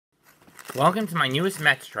Welcome to my newest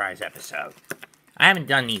Mets Tries episode. I haven't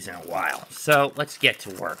done these in a while, so let's get to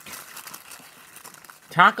work.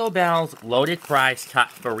 Taco Bell's loaded fries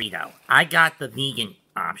topped burrito. I got the vegan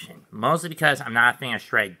option, mostly because I'm not a fan of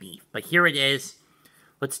shredded beef, but here it is.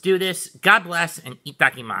 Let's do this. God bless and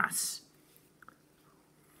itadakimasu.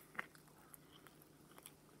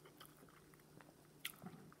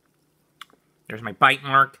 There's my bite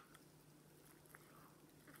mark.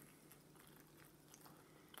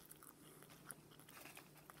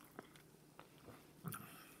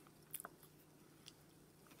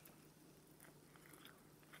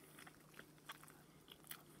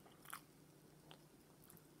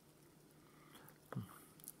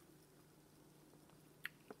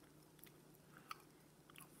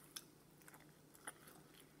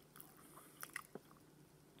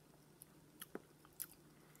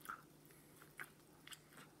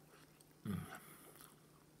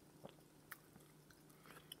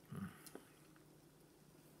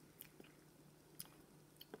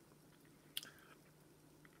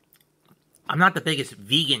 I'm not the biggest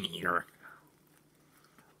vegan eater.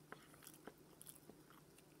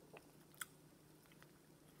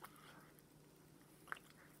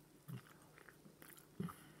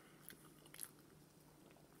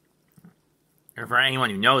 Or for anyone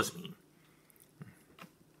who knows me,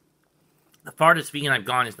 the farthest vegan I've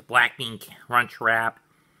gone is the black bean crunch wrap,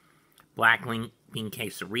 black bean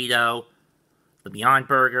quesarito, the Beyond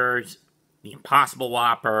Burgers, the Impossible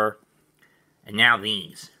Whopper, and now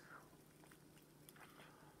these.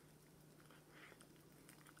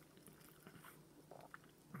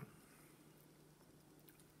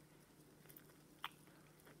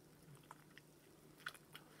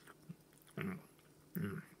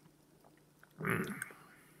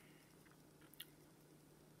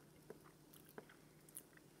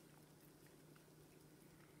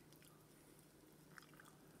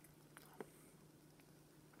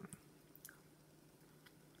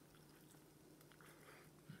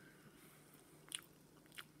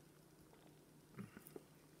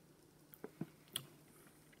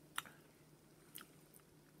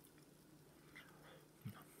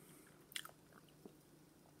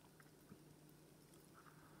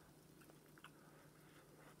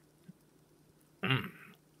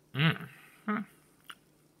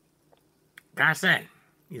 Gotta say,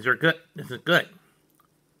 these are good. This is good.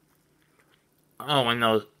 Oh, and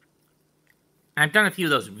those... I've done a few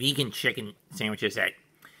of those vegan chicken sandwiches at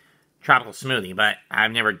Tropical Smoothie, but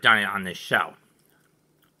I've never done it on this show.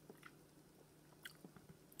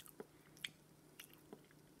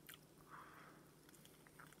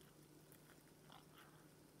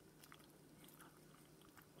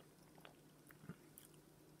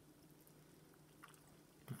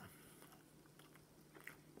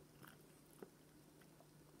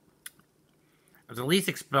 I was at least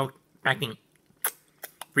expecting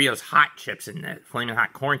Fritos hot chips in this, flaming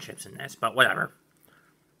hot corn chips in this, but whatever.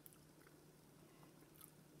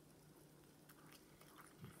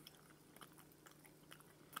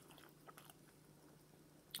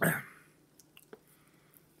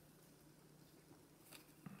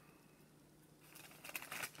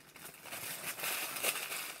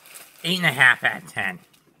 Eight and a half out of 10.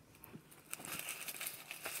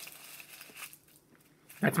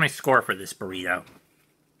 That's my score for this burrito.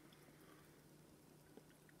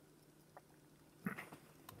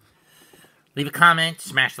 Leave a comment,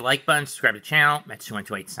 smash the like button, subscribe to the channel.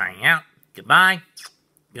 Mets2128 signing out. Goodbye.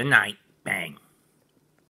 Good night.